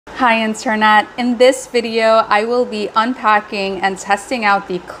Hi Internet! In this video, I will be unpacking and testing out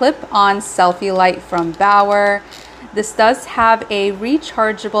the clip-on selfie light from Bauer. This does have a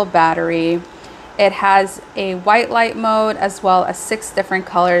rechargeable battery. It has a white light mode as well as 6 different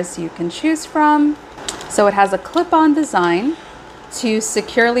colors you can choose from. So it has a clip-on design to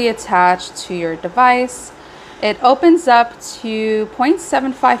securely attach to your device. It opens up to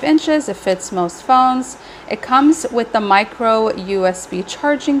 0.75 inches. It fits most phones. It comes with the micro USB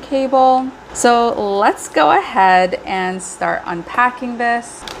charging cable. So let's go ahead and start unpacking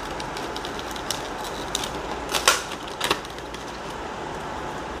this.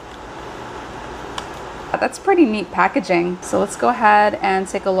 That's pretty neat packaging. So let's go ahead and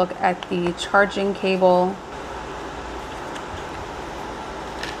take a look at the charging cable.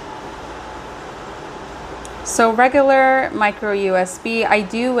 So regular micro USB. I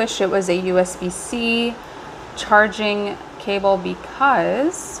do wish it was a USB-C charging cable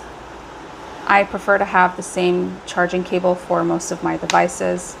because I prefer to have the same charging cable for most of my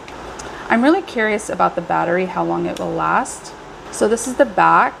devices. I'm really curious about the battery, how long it will last. So this is the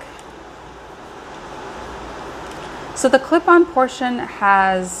back. So the clip-on portion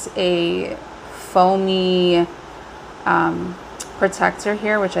has a foamy protector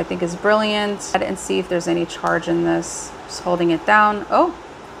here, which I think is brilliant. And see if there's any charge in this. Just holding it down. Oh,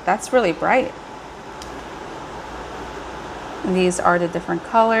 that's really bright. And these are the different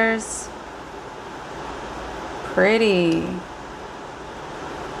colors. Pretty.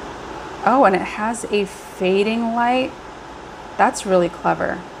 Oh, and it has a fading light. That's really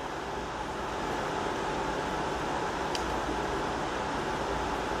clever.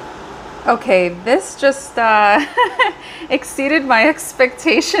 Okay, this just exceeded my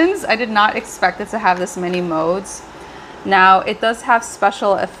expectations. I did not expect it to have this many modes. Now, it does have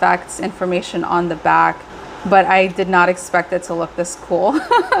special effects information on the back, but I did not expect it to look this cool.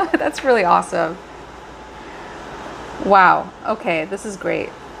 That's really awesome. Wow, okay, this is great.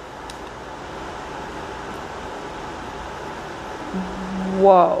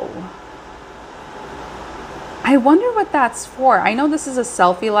 Whoa. I wonder what that's for. I know this is a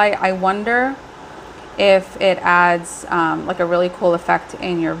selfie light. I wonder if it adds like a really cool effect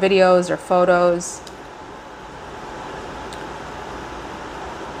in your videos or photos.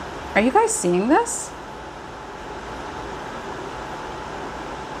 Are you guys seeing this?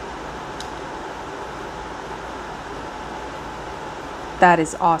 That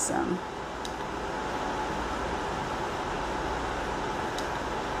is awesome.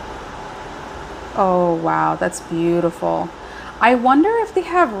 Oh wow, that's beautiful. I wonder if they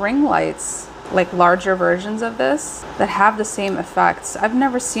have ring lights, like larger versions of this, that have the same effects. I've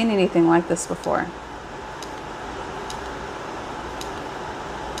never seen anything like this before.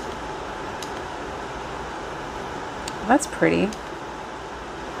 That's pretty.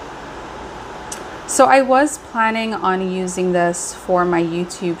 So I was planning on using this for my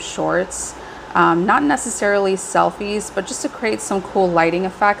YouTube shorts. Not necessarily selfies, but just to create some cool lighting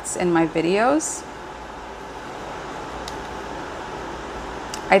effects in my videos.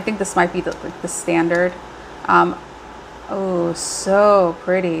 I think this might be the standard. Oh, so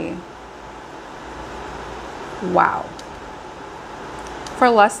pretty. Wow. For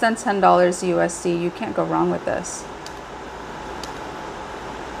less than $10 USD, you can't go wrong with this.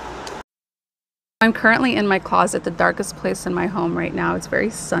 I'm currently in my closet, the darkest place in my home right now. It's very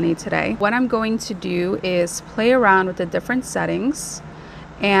sunny today. What I'm going to do is play around with the different settings,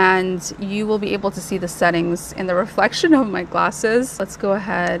 and you will be able to see the settings in the reflection of my glasses. Let's go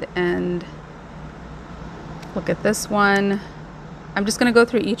ahead and look at this one. I'm just gonna go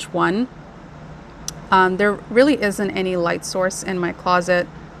through each one. There really isn't any light source in my closet.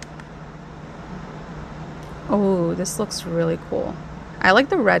 Oh, this looks really cool. I like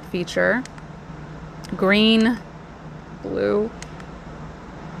the red feature. Green, blue.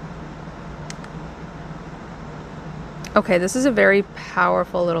 Okay, this is a very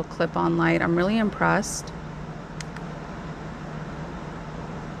powerful little clip-on light. I'm really impressed.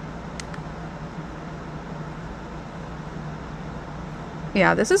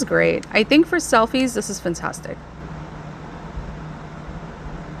 Yeah, this is great. I think for selfies, this is fantastic.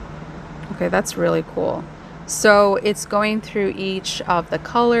 Okay, that's really cool. So it's going through each of the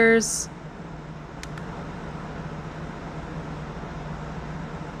colors.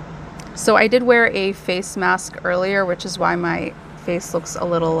 So I did wear a face mask earlier, which is why my face looks a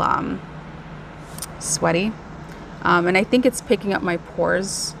little sweaty. And I think it's picking up my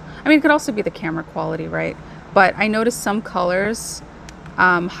pores. I mean, it could also be the camera quality, right? But I noticed some colors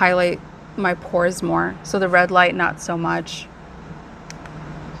highlight my pores more. So the red light, not so much.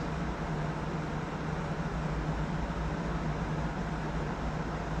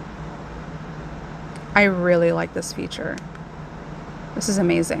 I really like this feature. This is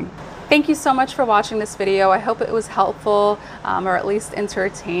amazing. Thank you so much for watching this video. I hope it was helpful or at least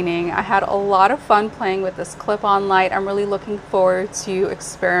entertaining. I had a lot of fun playing with this clip-on light. I'm really looking forward to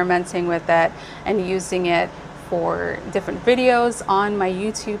experimenting with it and using it for different videos on my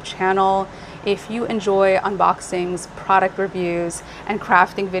YouTube channel. If you enjoy unboxings, product reviews, and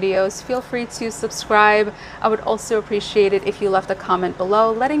crafting videos, feel free to subscribe. I would also appreciate it if you left a comment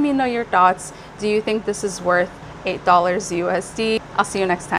below letting me know your thoughts. Do you think this is worth $8 USD? I'll see you next time.